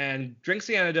feather, and drinks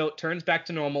the antidote, turns back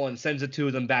to normal, and sends the two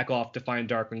of them back off to find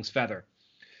Darkwing's feather.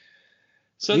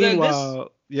 So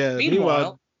Meanwhile,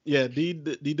 Meanwhile,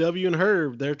 DW and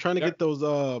Herb, they're trying to get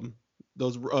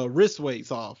those wrist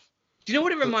weights off. do you know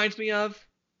what it reminds me of?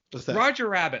 What's that? Roger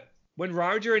Rabbit. When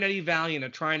Roger and Eddie Valiant are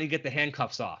trying to get the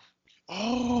handcuffs off.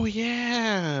 Oh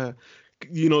yeah.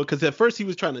 Because at first he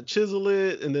was trying to chisel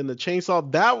it, and then the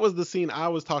chainsaw. That was the scene I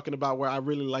was talking about where I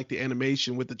really liked the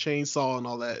animation with the chainsaw and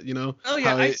all that. Oh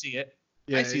yeah, I see it.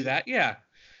 Yeah, I see that. Yeah.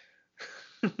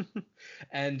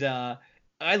 And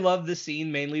I love this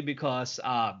scene mainly because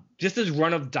just this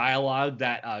run of dialogue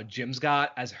that Jim's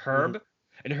got as Herb,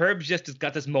 and Herb's just has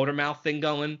got this motor mouth thing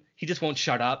going. He just won't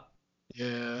shut up.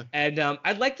 Yeah. And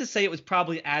I'd like to say it was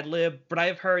probably ad lib, but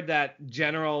I've heard that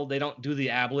general they don't do the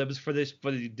ad libs for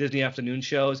the Disney afternoon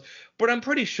shows. But I'm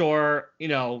pretty sure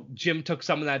Jim took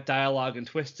some of that dialogue and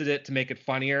twisted it to make it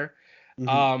funnier.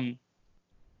 But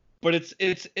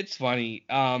it's funny.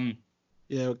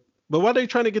 Yeah. But while they're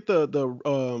trying to get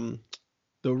the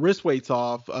wrist weights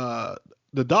off,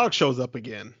 the dog shows up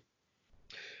again.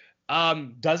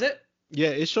 Does it?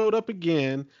 Yeah, it showed up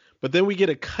again, but then we get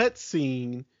a cut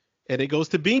scene. And it goes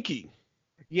to Binky.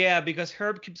 Yeah, because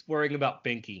Herb keeps worrying about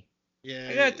Binky.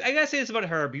 Yeah. I gotta say this about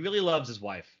Herb. He really loves his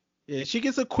wife. Yeah, she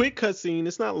gets a quick cut scene.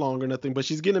 It's not long or nothing, but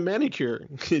she's getting a manicure.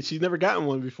 She's never gotten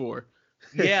one before.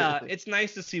 Yeah, it's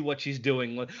nice to see what she's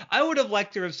doing. I would have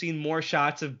liked to have seen more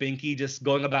shots of Binky just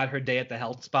going about her day at the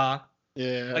health spa.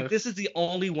 Yeah. Like this is the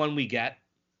only one we get.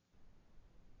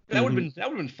 That would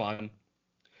have been fun.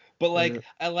 But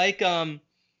I like I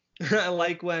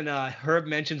like when Herb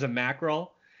mentions a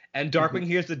mackerel. And Darkwing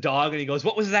hears the dog and he goes,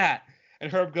 "What was that?" And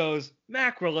Herb goes,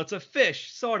 "Mackerel, it's a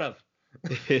fish, sort of."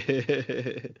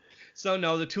 So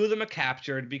no, the two of them are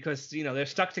captured because they're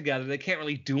stuck together. They can't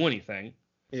really do anything.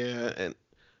 Yeah, and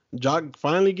Jock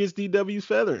finally gets DW's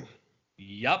feather.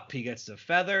 Yup, he gets the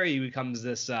feather. He becomes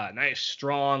this nice,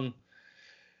 strong,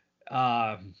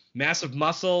 massive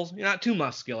muscle. Not too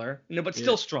muscular, but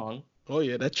still strong. Oh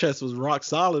yeah, that chest was rock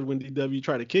solid when DW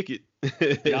tried to kick it.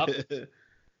 Yup.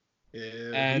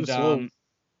 Yeah, and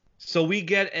so we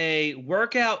get a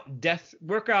workout room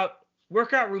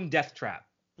death trap.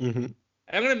 Mm-hmm.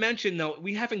 I'm going to mention though,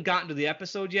 we haven't gotten to the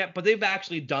episode yet, but they've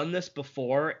actually done this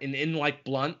before in like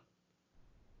Blunt.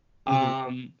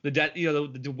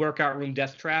 The workout room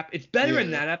death trap. It's better in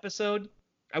that episode.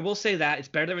 I will say that it's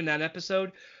better in that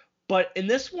episode, but in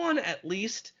this one at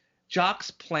least, Jock's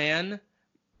plan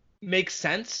makes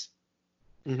sense.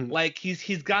 Like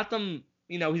he's got them.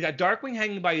 He's got Darkwing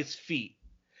hanging by his feet,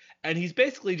 and he's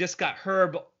basically just got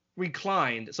Herb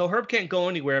reclined. So Herb can't go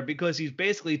anywhere because he's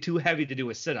basically too heavy to do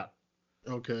a sit-up.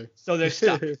 Okay. So they're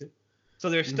stuck.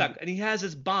 And he has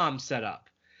his bomb set up.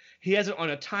 He has it on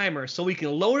a timer so he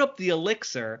can load up the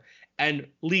elixir and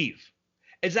leave.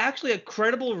 It's actually a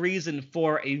credible reason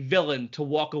for a villain to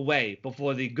walk away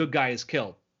before the good guy is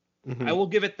killed. I will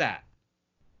give it that.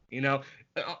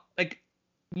 Like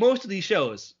most of these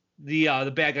shows,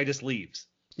 the bad guy just leaves.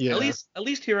 Yeah. At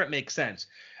least here it makes sense.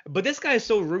 But this guy is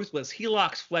so ruthless. He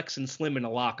locks Flex and Slim in a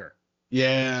locker.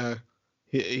 Yeah.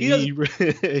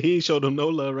 He showed them no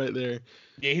love right there.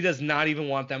 Yeah, he does not even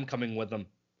want them coming with him.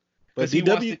 But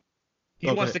DW,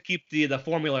 he wants to keep the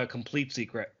formula a complete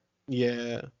secret.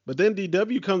 Yeah. But then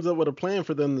DW comes up with a plan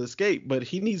for them to escape, but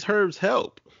he needs Herb's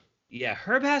help. Yeah,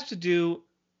 Herb has to do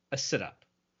a sit-up.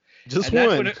 Just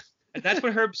one. And that's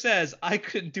when Herb says, "I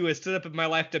couldn't do a sit-up if my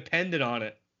life depended on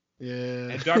it." Yeah.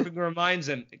 And Darkwing reminds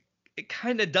him, it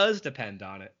kind of does depend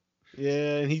on it.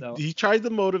 Yeah, and he tries to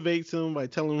motivate him by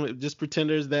telling him just pretend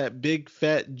there's that big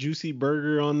fat juicy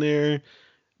burger on there.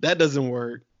 That doesn't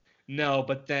work. No,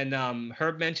 but then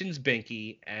Herb mentions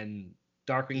Binky, and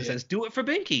Darkwing says, "Do it for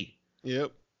Binky."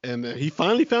 Yep. And he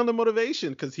finally found the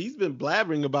motivation because he's been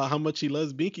blabbering about how much he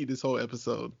loves Binky this whole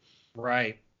episode.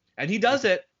 Right. And he does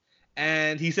it,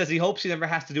 and he says he hopes he never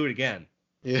has to do it again.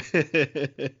 Yeah.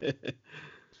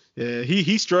 Yeah,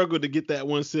 he struggled to get that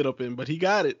one sit-up in, but he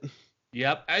got it.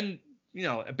 Yep, and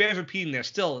it bears repeating they're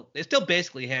still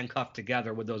basically handcuffed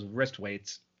together with those wrist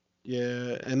weights.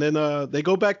 Yeah, and then they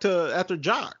go back to after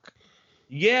Jock.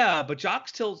 Yeah, but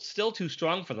Jock's still too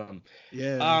strong for them.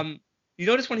 Yeah. You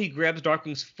notice when he grabs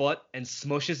Darkwing's foot and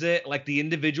smushes it, like the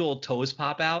individual toes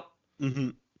pop out? Mm-hmm.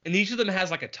 And each of them has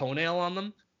like a toenail on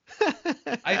them.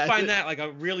 I find that like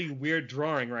a really weird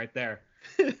drawing right there.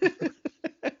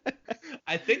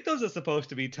 I think those are supposed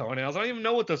to be toenails. I don't even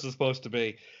know what those are supposed to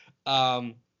be.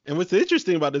 And what's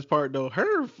interesting about this part though,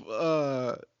 Herb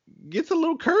gets a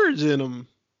little courage in him.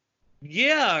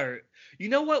 Yeah. You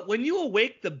know what? When you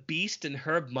awake the beast in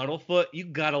Herb Muddlefoot, you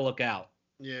gotta look out.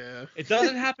 Yeah. It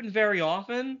doesn't happen very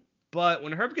often, but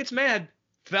when Herb gets mad,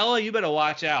 fella, you better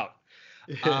watch out.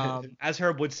 As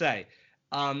Herb would say.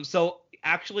 So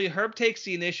actually, Herb takes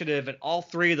the initiative, and all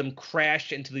three of them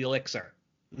crash into the elixir.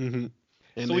 Mm-hmm.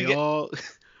 And So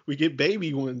we get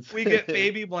baby ones. We get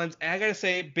baby ones. And I gotta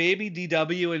say, baby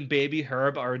DW and baby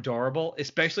Herb are adorable,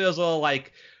 especially those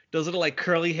little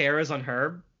curly hairs on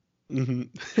Herb.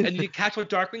 Mm-hmm. And you catch what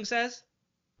Darkwing says?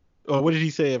 Oh, what did he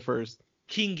say at first?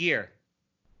 King Gear.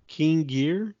 King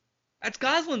Gear? That's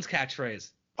Goslin's catchphrase.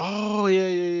 Oh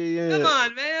yeah. Come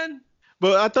on, man.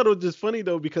 But I thought it was just funny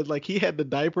though because like he had the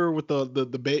diaper with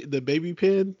the baby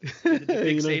pin, The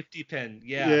big safety pin,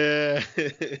 yeah. Yeah.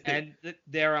 And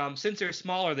they're since they're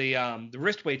smaller, the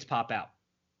wrist weights pop out.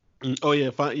 Oh yeah,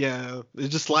 yeah. It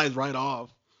just slides right off.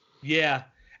 Yeah.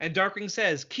 And Darkwing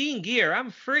says, "Keen Gear,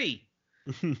 I'm free."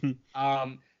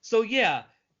 So yeah.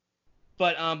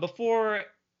 But before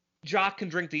Jock can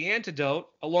drink the antidote,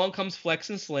 along comes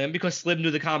Flex and Slim because Slim knew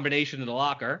the combination in the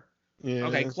locker. Yeah.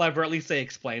 Okay, clever. At least they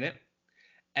explain it.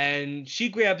 And she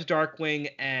grabs Darkwing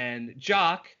and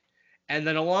Jock, and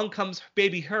then along comes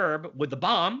baby Herb with the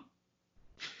bomb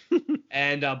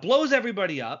and blows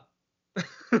everybody up.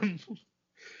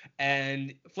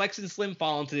 And Flex and Slim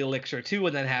fall into the elixir too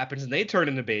when that happens, and they turn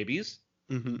into babies.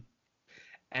 Mm-hmm.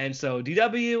 And so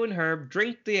DW and Herb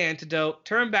drink the antidote,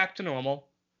 turn back to normal.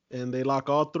 And they lock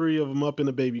all three of them up in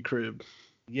a baby crib.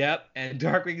 Yep. And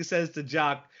Darkwing says to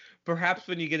Jock, "Perhaps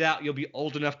when you get out, you'll be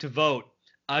old enough to vote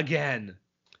again."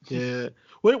 Yeah.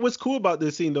 What's cool about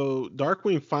this scene though,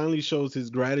 Darkwing finally shows his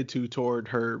gratitude toward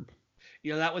Herb.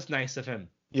 You know, that was nice of him.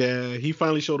 Yeah, he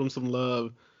finally showed him some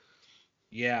love.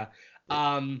 Yeah.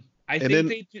 I think then,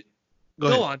 they do.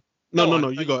 Go on. No,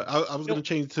 you go. I was going to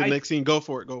change to the next scene. Go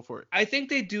for it. I think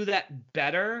they do that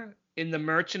better in The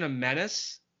Merchant of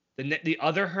Menace, the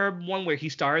other Herb one where he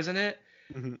stars in it.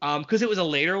 Because it was a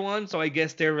later one, so I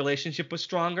guess their relationship was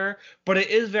stronger. But it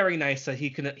is very nice that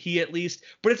he at least,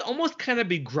 but it's almost kind of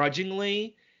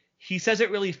begrudgingly. He says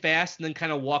it really fast and then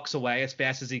kind of walks away as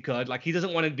fast as he could. Like he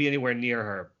doesn't want to be anywhere near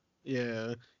her.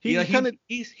 Yeah,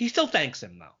 he still thanks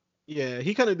him though. Yeah,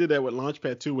 he kind of did that with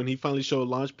Launchpad too when he finally showed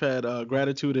Launchpad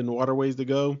gratitude and Waterways to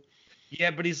Go.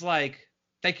 Yeah, but he's like,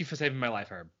 "Thank you for saving my life,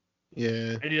 Herb."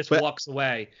 Yeah. And he just walks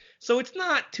away. So it's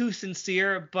not too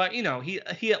sincere, but you know, he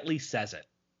at least says it.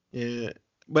 Yeah.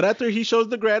 But after he shows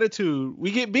the gratitude,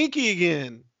 we get Binky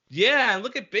again. Yeah,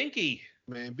 look at Binky.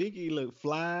 Man, Binky look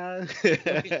fly. Look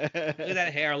at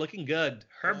that hair, looking good.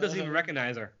 Herb doesn't even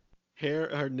recognize her.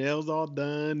 Her nails all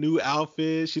done, new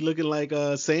outfit. She looking like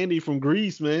Sandy from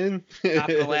Grease, man. Not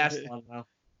the last one though.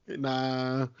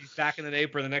 Nah. She's back in the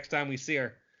apron the next time we see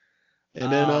her.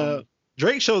 And then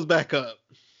Drake shows back up.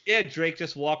 Yeah, Drake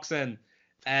just walks in.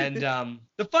 And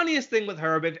the funniest thing with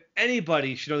Herb, if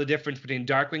anybody should know the difference between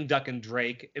Darkwing Duck and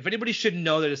Drake, if anybody should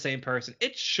know they're the same person,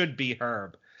 it should be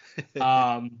Herb.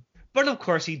 But of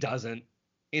course he doesn't,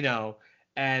 you know.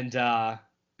 And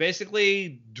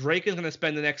basically, Drake is going to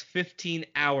spend the next 15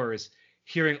 hours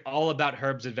hearing all about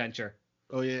Herb's adventure.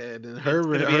 Oh, yeah. And then Herb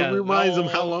reminds him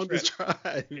how long this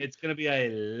drive. It's going to be a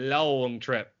long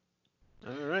trip.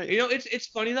 All right. You know, it's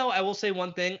funny, though. I will say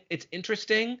one thing. It's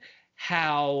interesting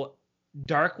how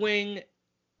Darkwing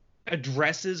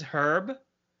addresses Herb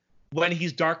when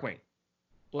he's Darkwing.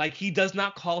 Like, he does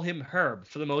not call him Herb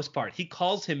for the most part. He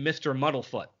calls him Mr.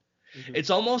 Muddlefoot. Mm-hmm.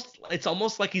 It's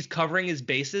almost like he's covering his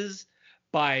bases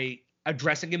by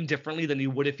addressing him differently than he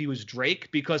would if he was Drake,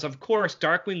 because of course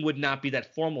Darkwing would not be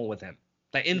that formal with him,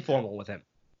 that informal with him,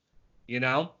 you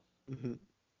know? Mm-hmm.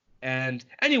 And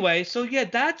anyway, so yeah,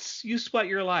 that's You Sweat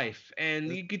Your Life,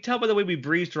 and you can tell by the way we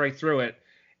breezed right through it.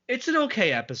 It's an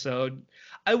okay episode.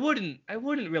 I wouldn't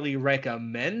really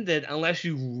recommend it unless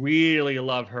you really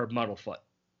love Herb Muddlefoot.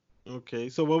 Okay,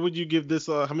 so what would you give this?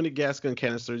 How many gas gun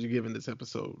canisters you giving this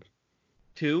episode?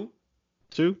 2.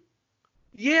 2?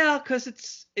 Yeah,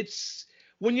 because it's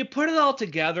when you put it all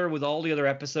together with all the other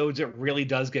episodes, it really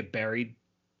does get buried.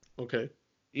 Okay.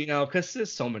 You know, because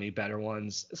there's so many better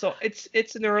ones. So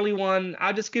it's an early one.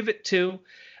 I'll just give it 2.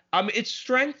 Its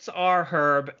strengths are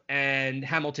Herb and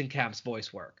Hamilton Camp's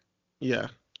voice work. Yeah,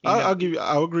 I'll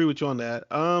agree with you on that.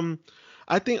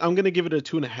 I think I'm gonna give it a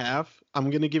 2.5. I'm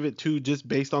gonna give it 2 just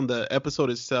based on the episode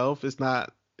itself.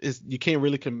 You can't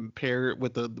really compare it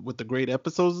with the great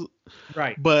episodes.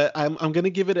 Right. But I'm gonna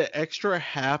give it an extra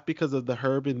half because of the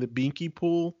Herb and the Binky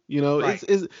pool. You know, right.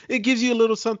 It gives you a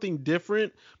little something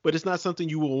different, but it's not something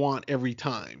you will want every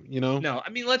time. You know. No, I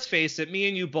mean, let's face it. Me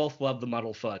and you both love the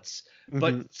Muddlefoots.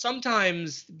 but Mhm.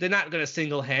 sometimes they're not going to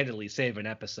single-handedly save an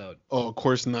episode. Oh, of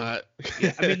course not.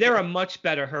 Yeah, I mean, there are much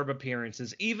better Herb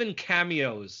appearances, even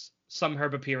cameos. Some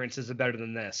Herb appearances are better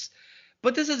than this.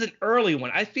 But this is an early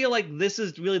one. I feel like this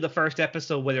is really the first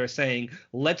episode where they're saying,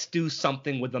 let's do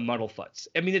something with the Muddlefoots.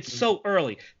 I mean, it's so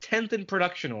early. 10th in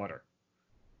production order.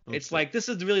 It's Okay. like, this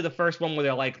is really the first one where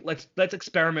they're like, let's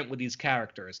experiment with these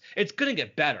characters. It's going to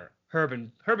get better. Herb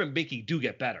and Binky do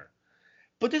get better.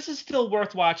 But this is still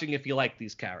worth watching if you like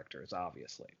these characters,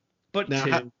 obviously. But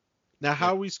Now,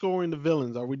 how are we scoring the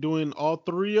villains? Are we doing all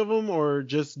three of them or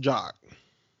just Jock?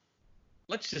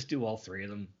 let's just do all three of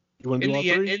them. You want to do all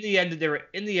three? In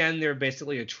the end, they're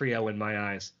basically a trio in my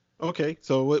eyes. Okay.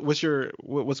 So what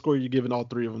score are you giving all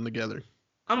three of them together?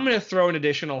 I'm gonna throw an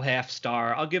additional half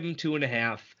star. I'll give them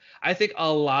 2.5. I think a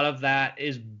lot of that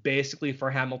is basically for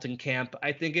Hamilton Camp.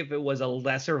 I think if it was a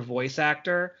lesser voice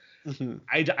actor, Mm-hmm.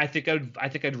 I think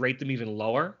I'd rate them even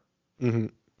lower Mm-hmm.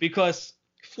 because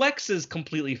Flex is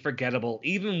completely forgettable,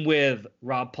 even with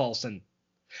Rob Paulson.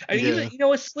 And Yeah.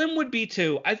 even Slim would be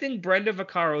too. I think Brenda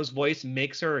Vaccaro's voice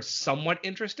makes her somewhat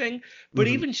interesting, but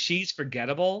Mhm. even she's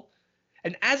forgettable.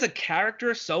 And as a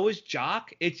character, so is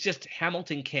Jock. It's just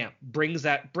Hamilton Camp brings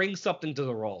something to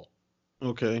the role.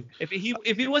 Okay. If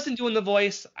he wasn't doing the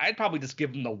voice, I'd probably just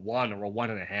give him the 1 or a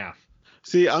 1.5.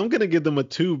 See, I'm gonna give them a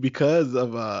 2 because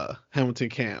of Hamilton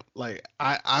Camp. Like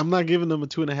I'm not giving them a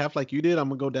 2.5 like you did. I'm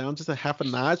gonna go down just a half a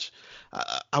notch.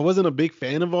 I wasn't a big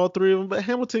fan of all three of them, but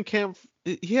Hamilton Camp,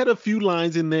 he had a few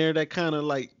lines in there that kind of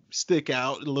like stick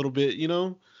out a little bit, you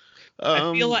know.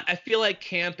 I feel like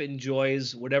Camp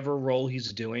enjoys whatever role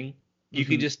he's doing. You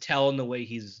can Mhm. just tell in the way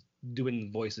he's doing the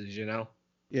voices, you know.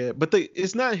 Yeah, but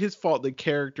it's not his fault the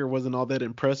character wasn't all that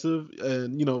impressive.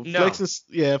 And No.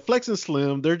 Flex and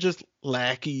Slim, they're just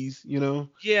lackeys, you know.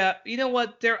 Yeah, you know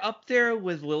what? They're up there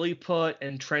with Lilliput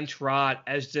and Trench Rot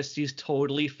as just these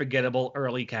totally forgettable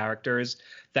early characters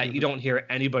that you don't hear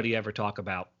anybody ever talk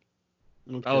about.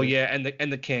 Okay. Oh yeah, and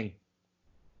the King,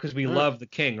 because we love the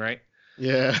King, right?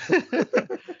 Yeah.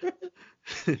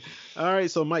 All right,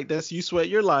 so Mike, that's You Sweat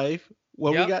Your Life.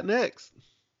 What we Yep. got next?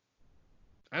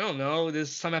 I don't know.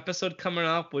 There's some episode coming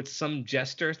up with some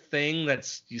jester thing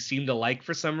that's you seem to like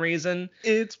for some reason.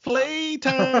 It's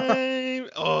playtime.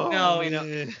 Oh No,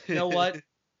 man. you know what?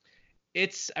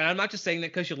 And I'm not just saying that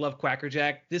because you love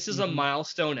Quackerjack. This is a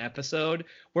milestone episode.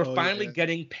 We're Oh, finally yeah.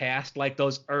 getting past like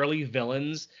those early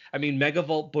villains. I mean,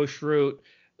 Megavolt, Bushroot,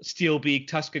 Steelbeak,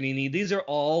 Tuscanini. These are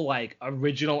all like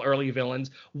original early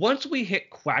villains. Once we hit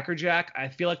Quackerjack, I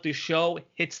feel like the show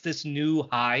hits this new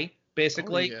high.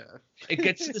 Basically, Oh, yeah. it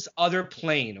gets to this other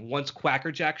plane once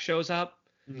Quackerjack shows up.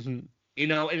 Mhm.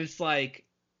 And it's like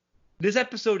this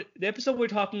episode, the episode we're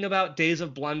talking about, Days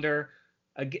of Blunder.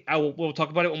 We'll talk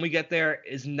about it when we get there.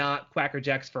 Is not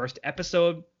Quackerjack's first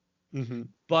episode, Mhm.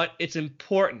 but it's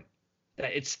important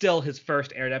that it's still his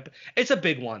first aired episode. It's a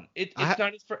big one. It's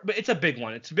not his first, but it's a big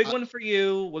one. It's a big one for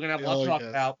you. We're gonna have lots to talk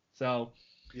about. So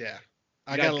Yeah.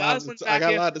 We I got got a lot. Gosling I back got a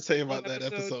here lot to for say one about that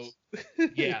episode.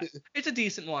 episode. yeah, it's a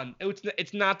decent one.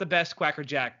 It's not the best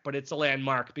Quackerjack, but it's a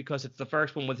landmark because it's the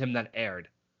first one with him that aired.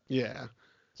 Yeah.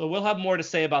 So we'll have more to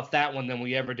say about that one than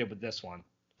we ever did with this one.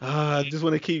 I just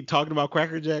want to keep talking about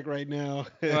Quackerjack right now.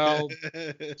 Well,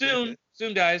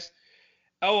 soon, guys.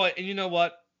 Oh, and you know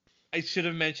what? I should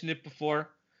have mentioned it before.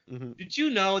 Mhm. Did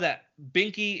you know that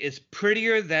Binky is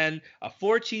prettier than a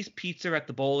 4-cheese pizza at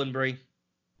the Bowl and Brie?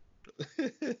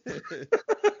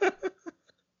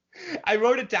 I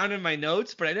wrote it down in my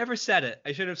notes, but I never said it.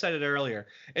 I should have said it earlier.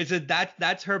 It said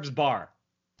that's Herb's bar,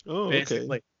 Oh,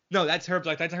 basically. okay. No, that's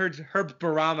Herb's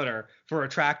barometer for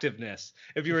attractiveness.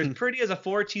 If you're as pretty as a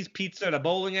 4-cheese pizza at a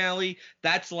bowling alley,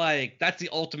 that's the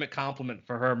ultimate compliment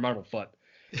for Herb Muddlefoot.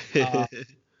 I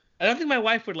don't think my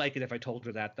wife would like it if I told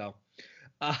her that though.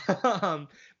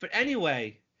 But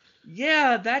anyway,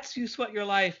 yeah, that's You Sweat Your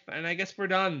Life, and I guess we're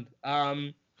done.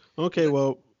 Okay,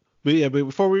 well, but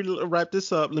before we wrap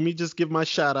this up, let me just give my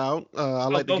shout out. I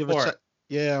like to go give for a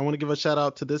it. I want to give a shout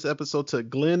out to this episode to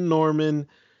Glenn Norman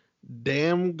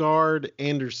Damgard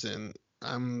Anderson.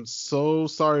 I'm so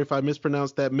sorry if I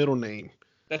mispronounced that middle name.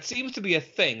 That seems to be a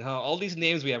thing, huh? All these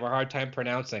names we have a hard time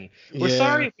pronouncing. We're Yeah.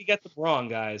 sorry if we get them wrong,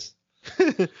 guys.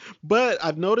 But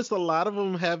I've noticed a lot of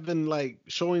them have been like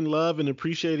showing love and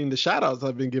appreciating the shout outs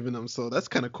I've been giving them, so that's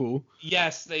kind of cool.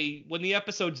 Yes, when the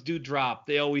episodes do drop,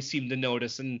 they always seem to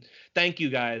notice, and thank you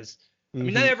guys. I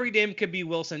mean, not every name could be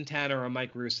Will Santana or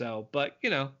Mike Russo, but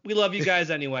we love you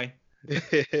guys anyway.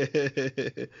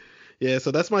 Yeah,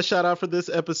 so that's my shout out for this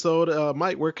episode.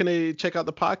 Mike, where can they check out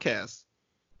the podcast?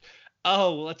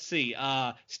 Oh, let's see.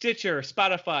 Stitcher,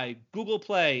 Spotify, Google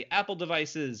Play, Apple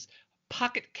devices,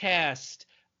 Pocket Cast,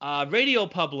 Radio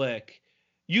Public,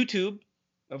 YouTube,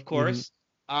 of course.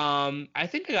 I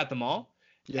think I got them all.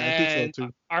 Yeah, and I think so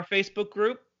too. Our Facebook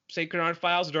group, Sacred Art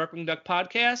Files, Darkwing Duck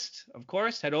Podcast, of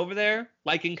course. Head over there,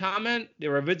 like and comment.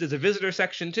 There's a visitor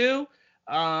section too.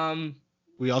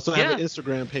 We also have an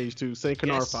Instagram page too, St.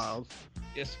 Canard Files.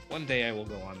 Yes, one Day I will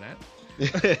go on that.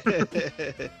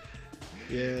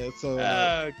 Yeah, so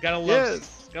gotta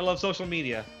love social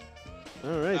media.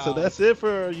 All right, so that's it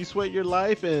for You Sweat Your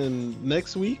Life, and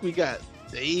next week we got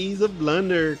Days of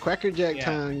Blunder, Crackerjack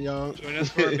time, y'all. Join us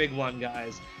for a big one,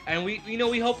 guys. And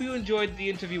we hope you enjoyed the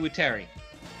interview with Terry.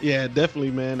 Yeah,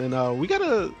 definitely, man. And we got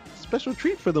a special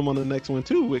treat for them on the next one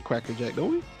too with Crackerjack,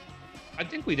 don't we? I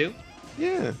think we do.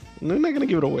 Yeah, we're not gonna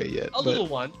give it away yet. Little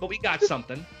one, but we got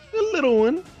something. A little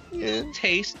one, yeah. A little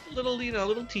taste,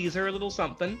 little teaser, a little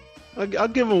something. I'll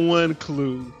give them one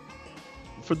clue.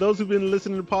 For those who've been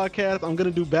listening to the podcast, I'm gonna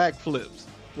do backflips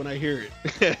when I hear it.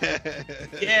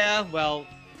 Yeah, well,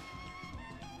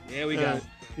 there we go.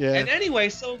 Yeah. And anyway,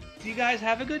 so you guys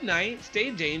have a good night.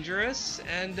 Stay dangerous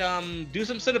and do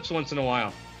some sit-ups once in a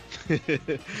while.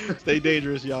 Stay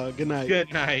dangerous, y'all. Good night.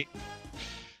 Good night.